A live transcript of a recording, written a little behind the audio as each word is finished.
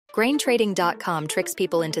GrainTrading.com tricks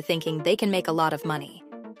people into thinking they can make a lot of money.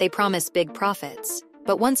 They promise big profits,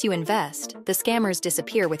 but once you invest, the scammers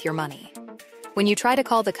disappear with your money. When you try to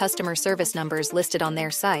call the customer service numbers listed on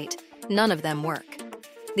their site, none of them work.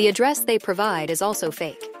 The address they provide is also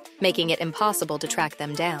fake, making it impossible to track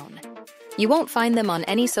them down. You won't find them on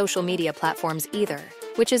any social media platforms either,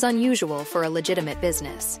 which is unusual for a legitimate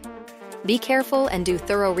business. Be careful and do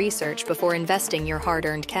thorough research before investing your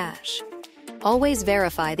hard-earned cash. Always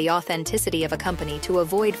verify the authenticity of a company to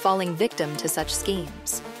avoid falling victim to such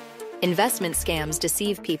schemes. Investment scams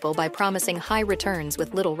deceive people by promising high returns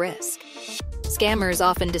with little risk. Scammers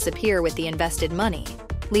often disappear with the invested money,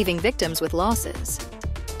 leaving victims with losses.